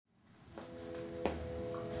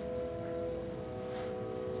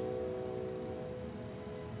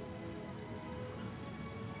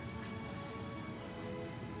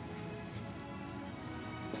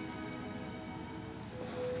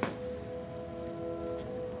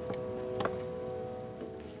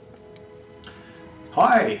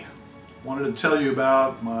Hi, wanted to tell you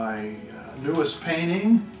about my newest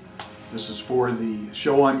painting. This is for the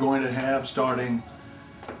show I'm going to have starting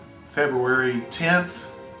February 10th,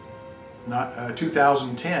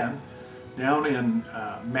 2010, down in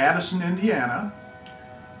Madison, Indiana.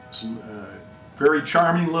 It's a very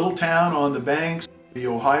charming little town on the banks of the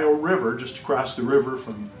Ohio River, just across the river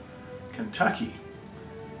from Kentucky.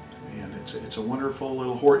 And it's a wonderful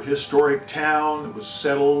little historic town that was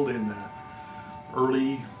settled in the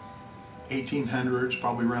early 1800s,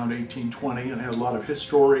 probably around 1820, and has a lot of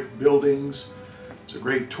historic buildings. It's a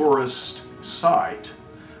great tourist site.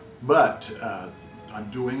 But I'm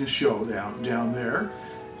doing a show down there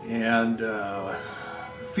and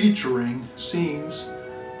featuring scenes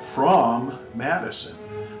from Madison.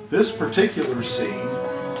 This particular scene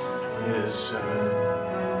is a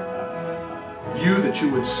view that you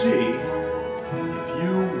would see if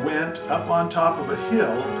you went up on top of a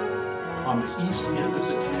hill on the east end of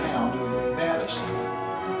the town of Madison.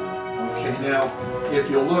 Okay, now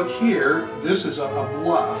if you look here, this is a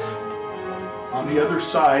bluff on the other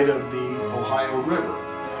side of the Ohio River.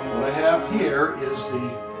 What I have here is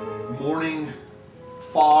the morning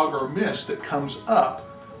fog or mist that comes up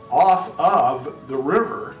off of the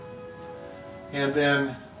river and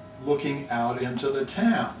then looking out into the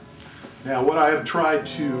town. Now what I have tried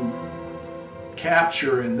to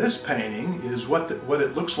capture in this painting is what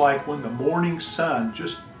it looks like when the morning sun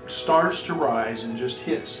just starts to rise and just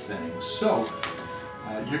hits things. So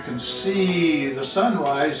you can see the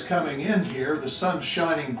sunrise coming in here, the sun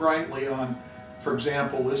shining brightly on, for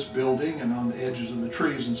example, this building and on the edges of the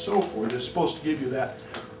trees and so forth. It's supposed to give you that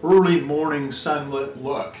early morning sunlit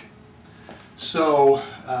look. So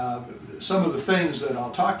some of the things that I'll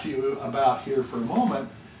talk to you about here for a moment,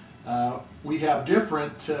 we have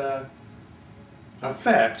different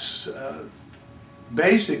effects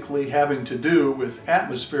basically having to do with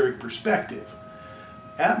atmospheric perspective.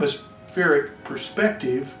 Atmospheric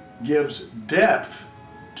perspective gives depth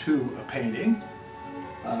to a painting.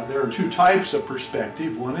 There are two types of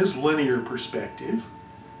perspective. One is linear perspective,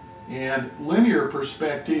 and linear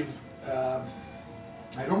perspective I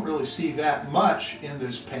don't really see that much in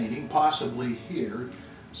this painting, possibly here.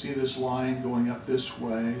 See this line going up this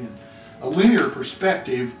way, and a linear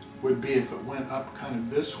perspective would be if it went up kind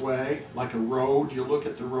of this way, like a road. You look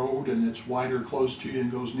at the road and it's wider close to you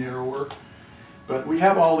and goes narrower. But we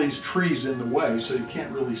have all these trees in the way, so you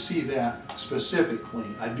can't really see that specifically.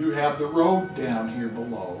 I do have the road down here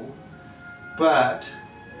below, but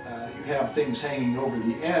you have things hanging over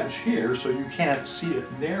the edge here, so you can't see it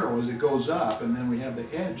narrow as it goes up, and then we have the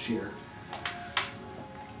edge here.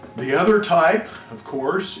 The other type, of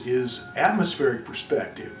course, is atmospheric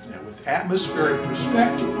perspective. Now, with atmospheric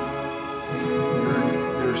perspective,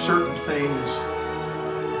 there are certain things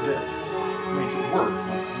that make it work.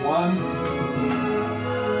 Like one,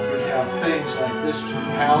 you have things like this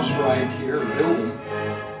house right here, a building,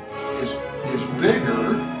 is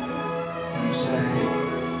bigger than, say,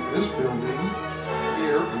 this building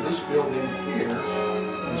here or this building here.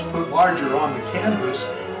 It's put larger on the canvas,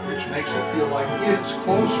 which makes it feel like it's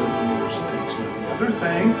closer than those things. Now, the other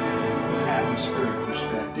thing with atmospheric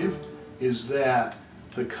perspective is that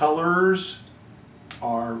the colors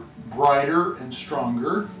are brighter and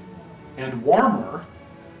stronger and warmer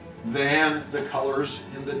than the colors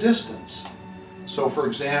in the distance. So for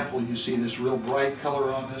example, you see this real bright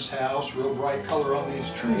color on this house, real bright color on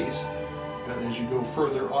these trees, but as you go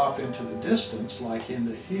further off into the distance, like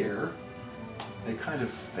into here, they kind of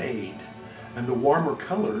fade. And the warmer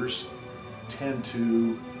colors tend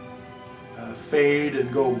to fade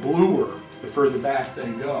and go bluer the further back they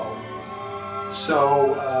go.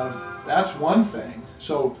 So that's one thing.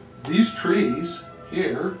 So these trees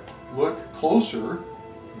here look closer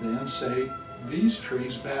than, say, these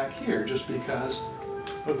trees back here, just because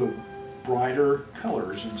of the brighter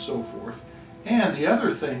colors and so forth. And the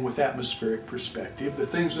other thing with atmospheric perspective, the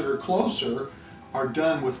things that are closer are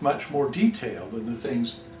done with much more detail than the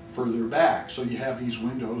things further back. So you have these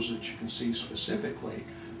windows that you can see specifically,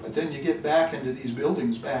 but then you get back into these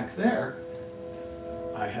buildings back there,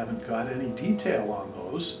 I haven't got any detail on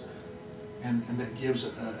those, and that gives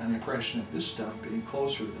an impression of this stuff being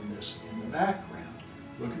closer than this in the background.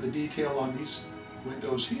 Look at the detail on these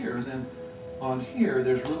windows here, and then on here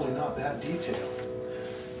there's really not that detailed.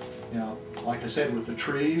 Now, like I said, with the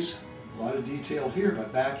trees, a lot of detail here,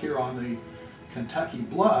 but back here on the Kentucky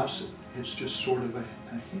bluffs, it's just sort of a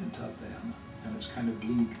hint of them, and it's kind of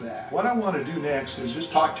blued back. What I want to do next is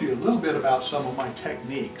just talk to you a little bit about some of my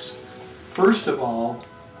techniques. First of all,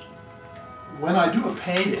 when I do a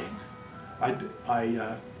painting,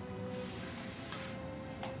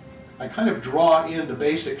 I I kind of draw in the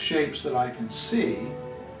basic shapes that I can see,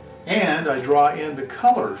 and I draw in the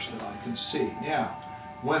colors that I can see. Now,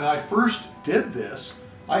 when I first did this,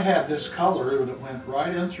 I had this color that went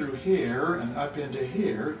right in through here and up into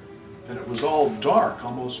here, and it was all dark,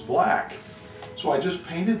 almost black. So I just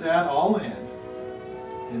painted that all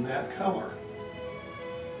in that color.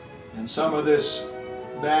 And some of this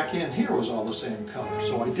back in here was all the same color.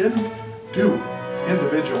 So I didn't do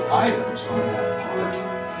individual items on that part,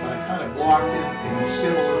 but I kind of blocked in a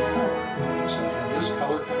similar color. So I had this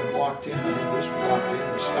color kind of blocked in, I had this blocked in,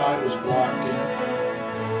 the sky was blocked in.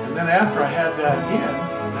 And then after I had that in,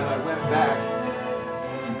 then I went back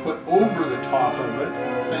and put over the top of it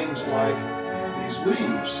things like these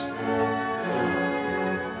leaves.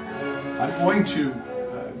 I'm going to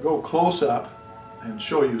go close up and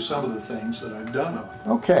show you some of the things that I've done on it.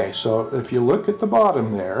 Okay, so if you look at the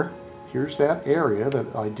bottom there, here's that area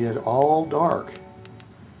that I did all dark.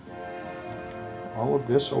 All of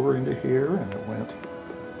this over into here, and it went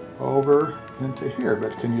over into here.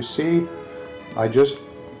 But can you see, I just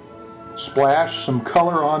splashed some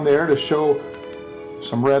color on there to show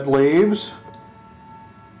some red leaves,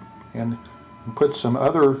 and put some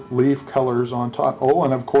other leaf colors on top. Oh,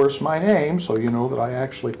 and of course my name, so you know that I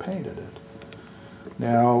actually painted it.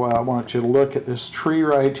 Now I want you to look at this tree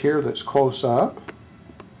right here that's close up.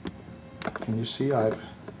 Can you see it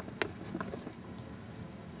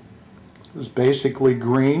was basically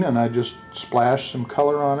green, and I just splashed some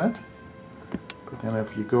color on it. But then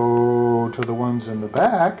if you go to the ones in the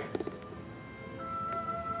back,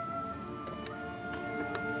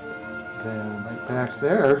 then right back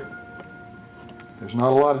there, there's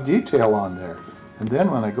not a lot of detail on there. And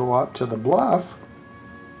then when I go up to the bluff,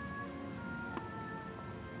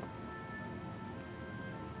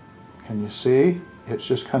 can you see? It's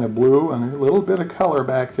just kind of blue and a little bit of color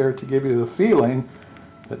back there to give you the feeling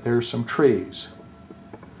that there's some trees.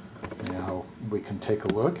 Now we can take a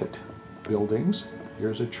look at buildings.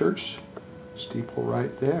 Here's a church steeple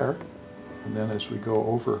right there. And then as we go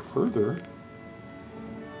over further,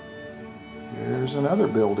 here's another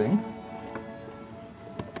building.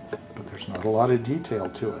 But there's not a lot of detail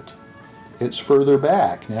to it. It's further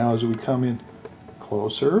back. Now as we come in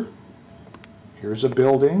closer, here's a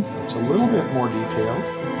building. It's a little bit more detailed.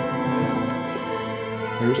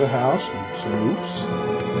 Here's a house and some roofs.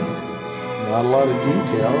 Not a lot of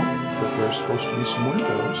detail, but there's supposed to be some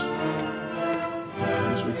windows.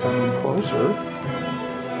 And as we come in closer,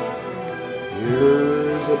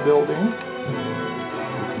 here's a building.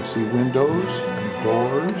 You can see windows and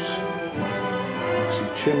doors. You can see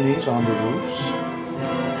chimneys on the roofs. We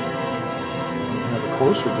have a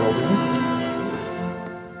closer building.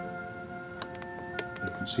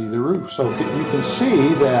 You can see the roof. So you can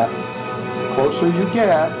see that the closer you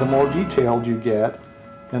get, the more detailed you get,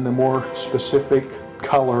 and the more specific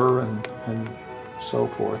color and so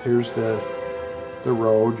forth. Here's the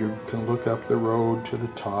road. You can look up the road to the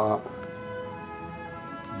top.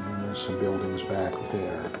 And there's some buildings back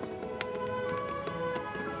there.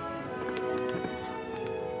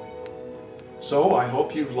 So I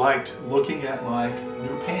hope you've liked looking at my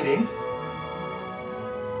new painting.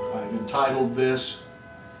 I've entitled this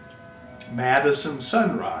Madison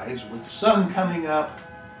Sunrise, with the sun coming up,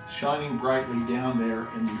 shining brightly down there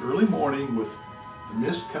in the early morning with the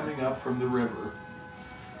mist coming up from the river.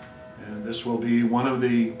 And this will be one of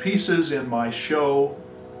the pieces in my show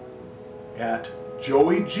at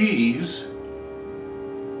Joey G's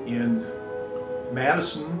in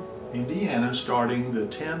Madison, Indiana, starting the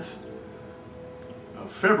 10th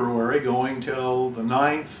of February, going till the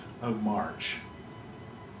 9th of March.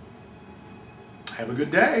 Have a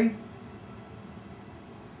good day.